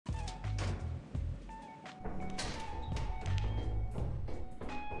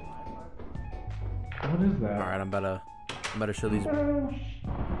What is that? Alright, I'm about to show these.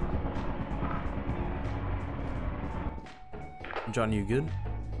 John, you good?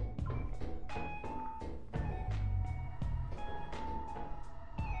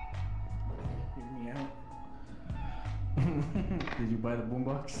 Hear me out. Did you buy the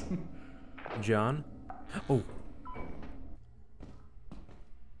boombox? John? Oh.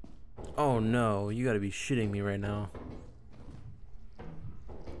 Oh no, you gotta be shitting me right now.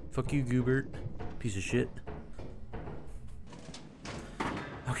 Fuck you, Goobert. Piece of shit.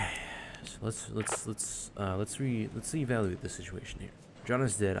 Okay, so let's reevaluate the situation here. John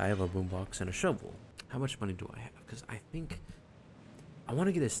is dead. I have a boombox and a shovel. How much money do I have? Because I think I want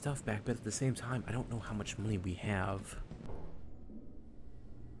to get his stuff back, but at the same time, I don't know how much money we have.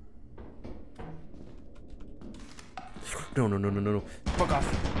 No, no, no, no, no, no. Fuck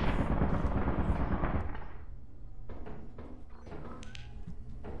off.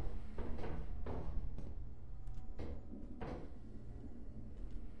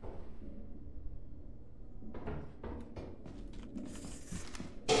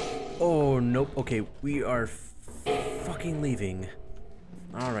 Oh, nope. Okay, we are fucking leaving.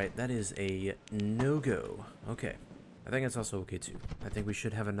 Alright, that is a no-go. Okay. I think it's also okay, too. I think we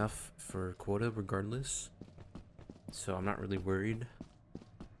should have enough for quota regardless. So I'm not really worried.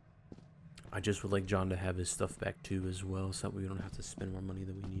 I just would like John to have his stuff back, too, as well, so that we don't have to spend more money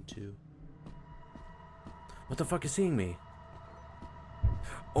than we need to. What the fuck is seeing me?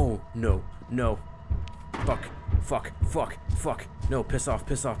 Oh, no. No. Fuck. Fuck. Fuck. Fuck. No, piss off.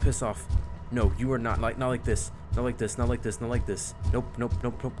 Piss off. Piss off. No, you are not like this. Not like this. Not like this. Not like this. Nope. Nope.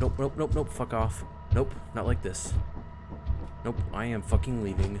 Nope. Nope. Nope. Nope. Nope. Nope. Fuck off. Nope. Not like this. Nope. I am fucking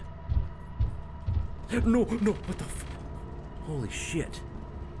leaving. No. No. What the f— holy shit.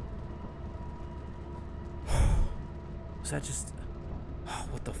 Was that just—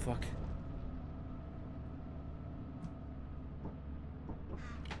 what the fuck?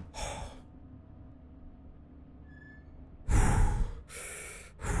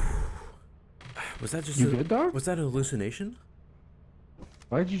 Was that just— You good, dog? was that a hallucination?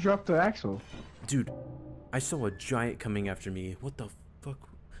 Why did you drop the axle? Dude, I saw a giant coming after me. What the fuck?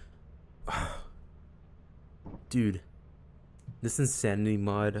 Dude, this insanity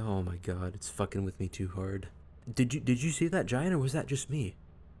mod, oh my god, it's fucking with me too hard. Did you see that giant, or was that just me?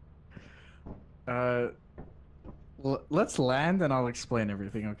 Well, let's land and I'll explain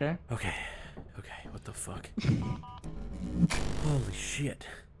everything, okay? Okay. Okay, what the fuck? Holy shit.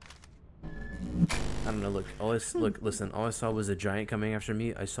 I don't know, look, listen, all I saw was a giant coming after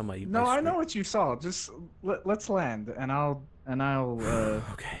me. I saw my— No, I know what you saw. Just let's land and I'll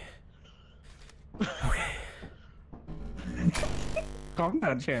Okay. Okay. Calm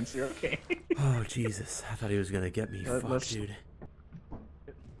down, Chance. You're okay. Oh, Jesus. I thought he was gonna get me. Fuck, dude.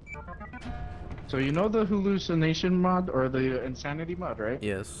 So you know the hallucination mod or the insanity mod, right?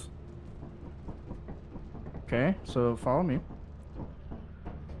 Yes. Okay, so follow me.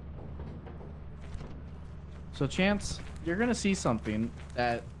 So Chance, you're gonna see something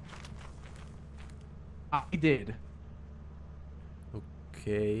that I did.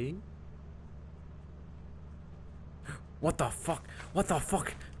 Okay. What the fuck? What the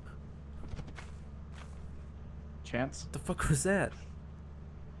fuck? Chance? What the fuck was that?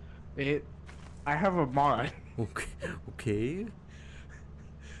 I have a mod Okay. Okay.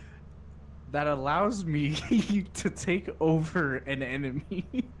 that allows me to take over an enemy.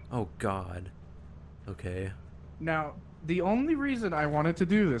 Oh god. Okay. Now, the only reason I wanted to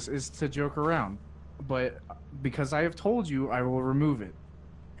do this is to joke around, but because I have told you, I will remove it.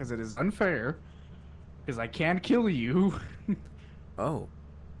 Because it is unfair, because I can't kill you, Oh.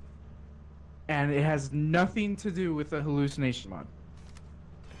 and it has nothing to do with the hallucination mod.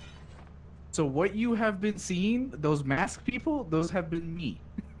 So what you have been seeing, those masked people, those have been me.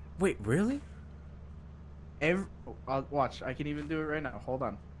 Wait, really? Watch, I can even do it right now. Hold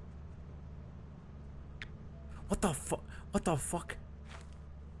on. What the fuck? What the fuck?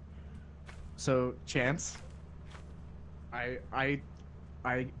 So, Chance, I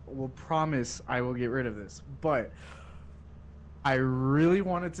will promise I will get rid of this, but I really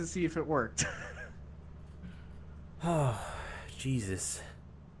wanted to see if it worked. Oh, Jesus.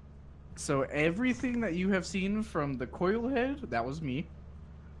 So everything that you have seen from the coil head, that was me.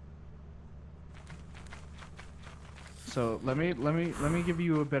 So let me give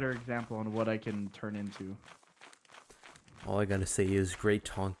you a better example on what I can turn into. All I gotta say is great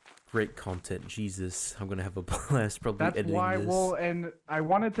content. Jesus, I'm gonna have a blast probably That's editing why. this. Well, and I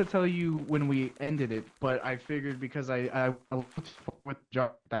wanted to tell you when we ended it, but I figured because I looked with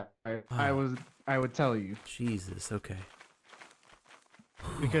job that I would tell you. Jesus, okay.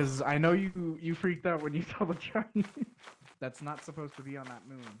 Because I know you freaked out when you saw the giant. That's not supposed to be on that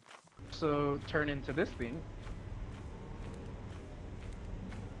moon. So turn into this thing.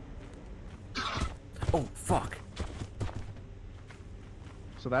 Oh, fuck.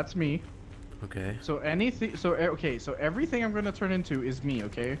 So that's me. Okay. So anything. So okay. So everything I'm gonna turn into is me.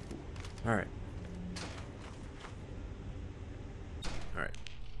 Okay. All right. All right.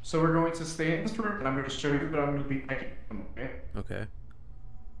 So we're going to stay in this room, and I'm going to show you what I'm going to be making. Okay. Okay.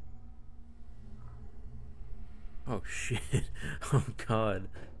 Oh shit. Oh god.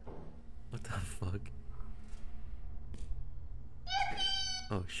 What the fuck?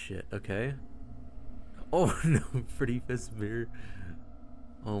 Oh shit. Okay. Oh no, pretty fist bear.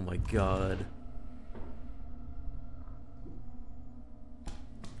 Oh my god.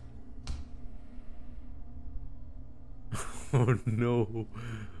 Oh no.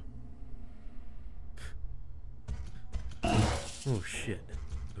 Oh shit.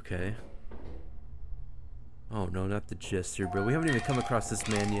 Okay. Oh no, not the jester, bro. We haven't even come across this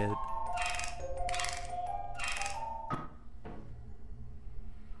man yet.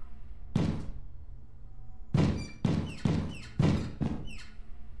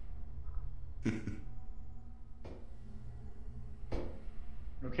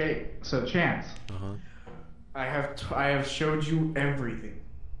 Okay, so Chance. I have showed you everything.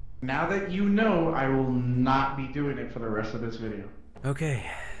 Now that you know, I will not be doing it for the rest of this video. Okay.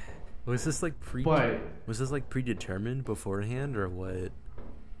 Was this like predetermined beforehand or what?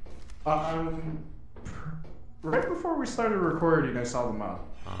 Right before we started recording, I saw them up.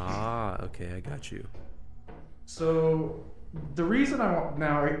 Ah, okay, I got you. So the reason I want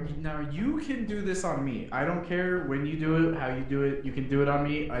now you can do this on me. I don't care when you do it, how you do it. You can do it on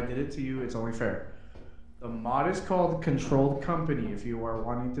me. I did it to you. It's only fair. The mod is called Controlled Company if you are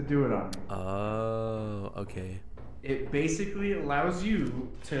wanting to do it on me. Oh, okay. It basically allows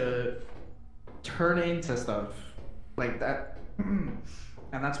you to turn into stuff like that. And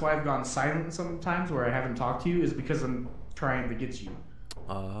that's why I've gone silent sometimes where I haven't talked to you, is because I'm trying to get you.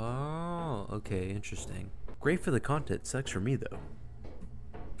 Oh, okay, interesting. Great for the content, sucks for me though.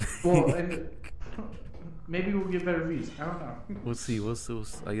 Well, and maybe we'll get better views. I don't know. We'll see.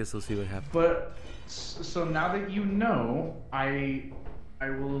 I guess we'll see what happens. But so now that you know, I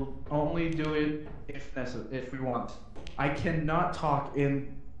will only do it if necessary, if we want. I cannot talk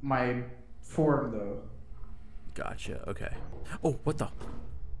in my form though. Gotcha. Okay. Oh, what the?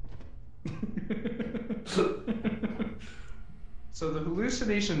 So the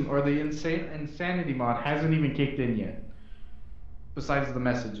hallucination or the insanity mod hasn't even kicked in yet. Besides the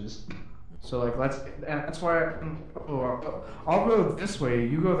messages. So like and that's why I'll go this way,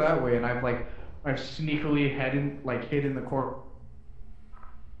 you go that way, and I've sneakily hid in the corner.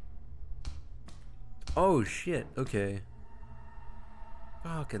 Oh shit. Okay.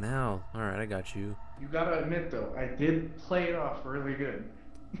 Fucking hell. All right, I got you. You gotta admit though, I did play it off really good.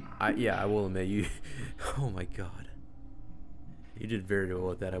 Yeah, I will admit you. Oh my god. You did very well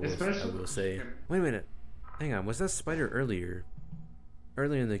with that. I will say. Wait a minute. Hang on. Was that spider earlier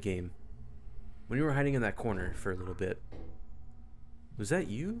in the game? When you were hiding in that corner for a little bit. Was that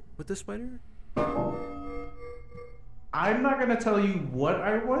you with the spider? I'm not gonna tell you what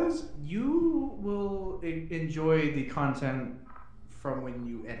I was. You will enjoy the content from when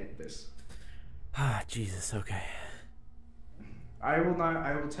you edit this. Ah, Jesus. Okay. I will not.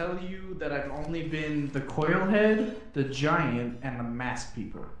 I will tell you that I've only been the Coilhead, the Giant, and the Mask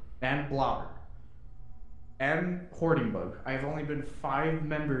People, and Blobber, and Hoarding Bug. I've only been 5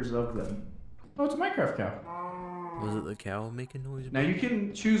 members of them. Oh, it's a Minecraft cow. Was it the cow making noise? Now you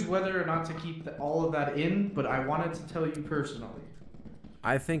can choose whether or not to keep all of that in, but I wanted to tell you personally.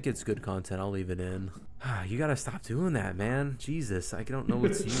 I think it's good content. I'll leave it in. You gotta stop doing that, man. Jesus, I don't know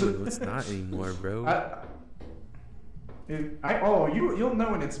what's you and what's not anymore, bro. You'll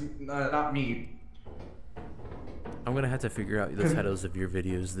know when it's not me. I'm gonna have to figure out the titles of your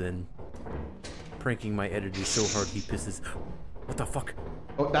videos then. Pranking my editor so hard he pisses. What the fuck?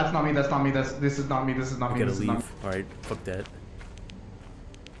 Oh, that's not me. This is not me. This is not me. I gotta leave. All right, fuck that.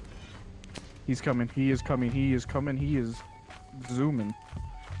 He's coming. He is coming. He is coming. He is zooming.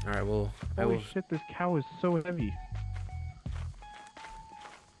 All right, well, Holy shit! This cow is so heavy.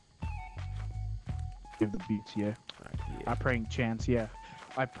 Give the beats, yeah. Right, yeah. I pranked Chance, yeah.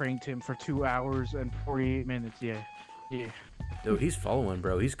 I pranked him for 2 hours and 48 minutes, yeah. Yeah. Dude, he's following,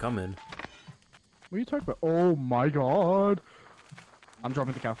 bro. He's coming. What are you talking about? Oh my god. I'm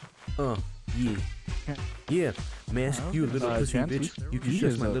dropping the cow. Yeah. Yeah, Mask, you a little pussy Chance, bitch. You can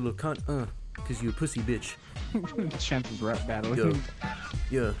shush my little cunt, cause you a pussy bitch. Chance is rap battling.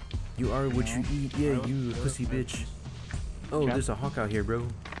 Yeah, you are what you eat. Yeah, you a pussy bitch. Oh, Yeah. there's a hawk out here, bro.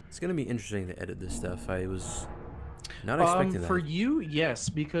 It's gonna be interesting to edit this stuff. I was not expecting that. For you, yes,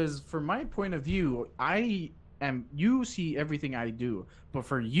 because from my point of view, you see everything I do, but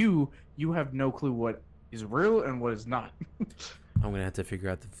for you, you have no clue what is real and what is not. I'm gonna have to figure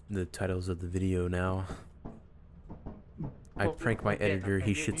out the titles of the video now. I prank my editor,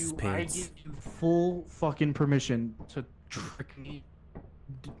 he shits his pants. I give you full fucking permission to trick me.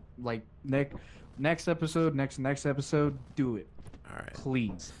 Like next episode, next episode, do it. All right.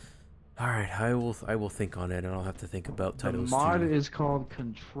 Please. All right, I will think on it, and I'll have to think about titles. The mod too. is called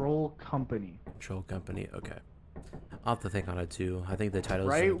Control Company. Control Company. Okay. I'll have to think on it too. I think the titles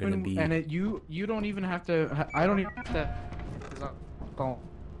Right are gonna be. and you don't even have to. I don't even have to.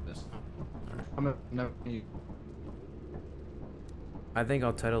 I think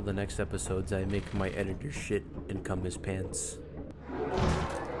I'll title the next episodes I make my editor shit and cum his pants.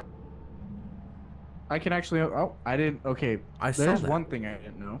 I can actually. Oh, I didn't. Okay. I saw There's that. one thing I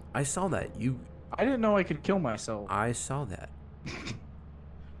didn't know. I saw that. I didn't know I could kill myself. I saw that.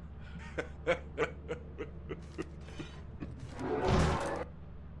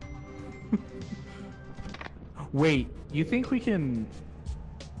 Wait, you think we can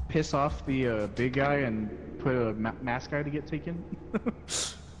piss off the big guy and put a mask guy to get taken?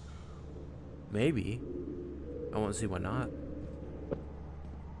 Maybe. I won't see why not.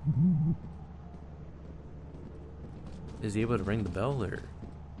 Is he able to ring the bell or?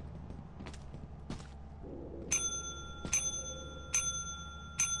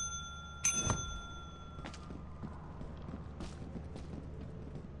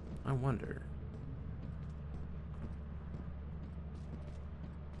 I wonder.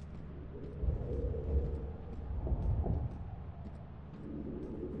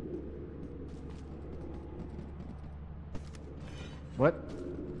 What?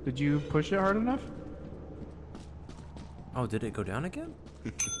 Did you push it hard enough? Oh, did it go down again?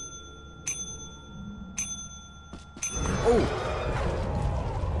 Oh!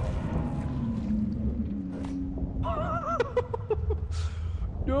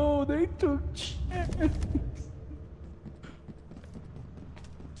 No, they took chance.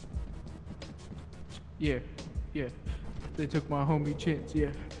 Yeah, yeah. They took my homie chance.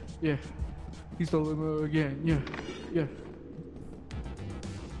 Yeah, yeah. He stole him again. Yeah, yeah.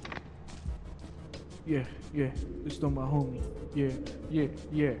 Yeah, yeah. They stole my homie. Yeah, yeah,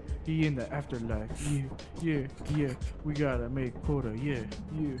 yeah. He in the afterlife. Yeah, yeah, yeah. We gotta make quota. Yeah,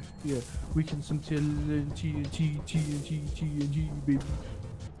 yeah, yeah. We can some TNT, baby.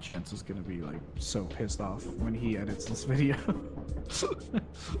 Chance is gonna be like so pissed off when he edits this video.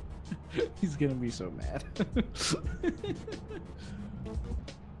 He's gonna be so mad.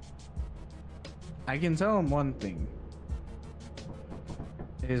 I can tell him one thing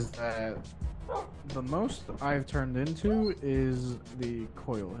is that the most I've turned into is the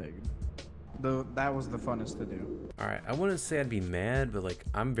coil head. Though that was the funnest to do. Alright, I wouldn't say I'd be mad, but like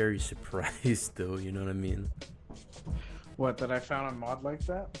I'm very surprised though, you know what I mean? What, that I found a mod like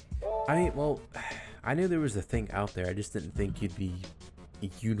that? I mean, well, I knew there was a thing out there, I just didn't think you'd be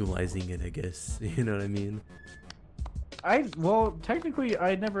utilizing it, I guess. You know what I mean? Well, technically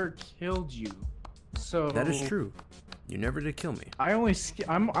I never killed you. So That is true. You never did kill me. I only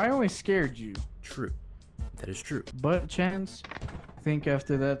scared you. True. That is true. But Chance, I think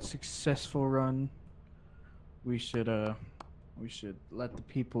after that successful run, we should let the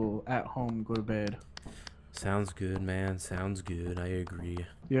people at home go to bed. Sounds good, man. Sounds good. I agree. Do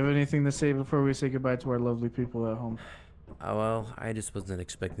you have anything to say before we say goodbye to our lovely people at home? Well, I just wasn't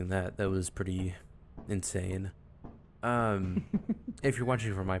expecting that. That was pretty insane. If you're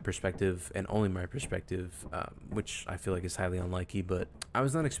watching from my perspective and only my perspective, which I feel like is highly unlikely, but I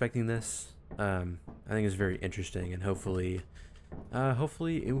was not expecting this. I think it's very interesting, and hopefully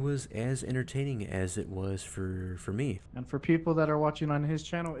it was as entertaining as it was for me. And for people that are watching on his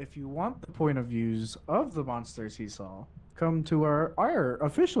channel, if you want the point of views of the monsters he saw, come to our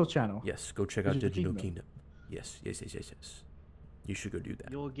official channel. Yes, go check out Digital Digital Kingdom. Kingdom. Yes. You should go do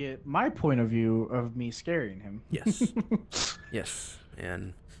that. You'll get my point of view of me scaring him. Yes. Yes.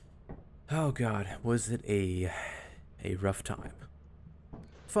 And oh god, was it a rough time?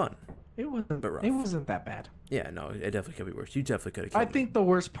 Fun. It wasn't. But rough. It wasn't that bad. Yeah, no, it definitely could be worse. You definitely could have killed I me. think the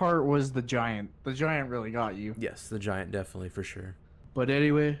worst part was the giant. The giant really got you. Yes, the giant definitely for sure. But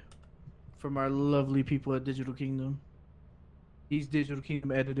anyway, from our lovely people at Digital Kingdom, he's Digital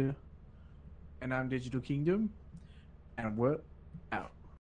Kingdom editor, and I'm Digital Kingdom. And what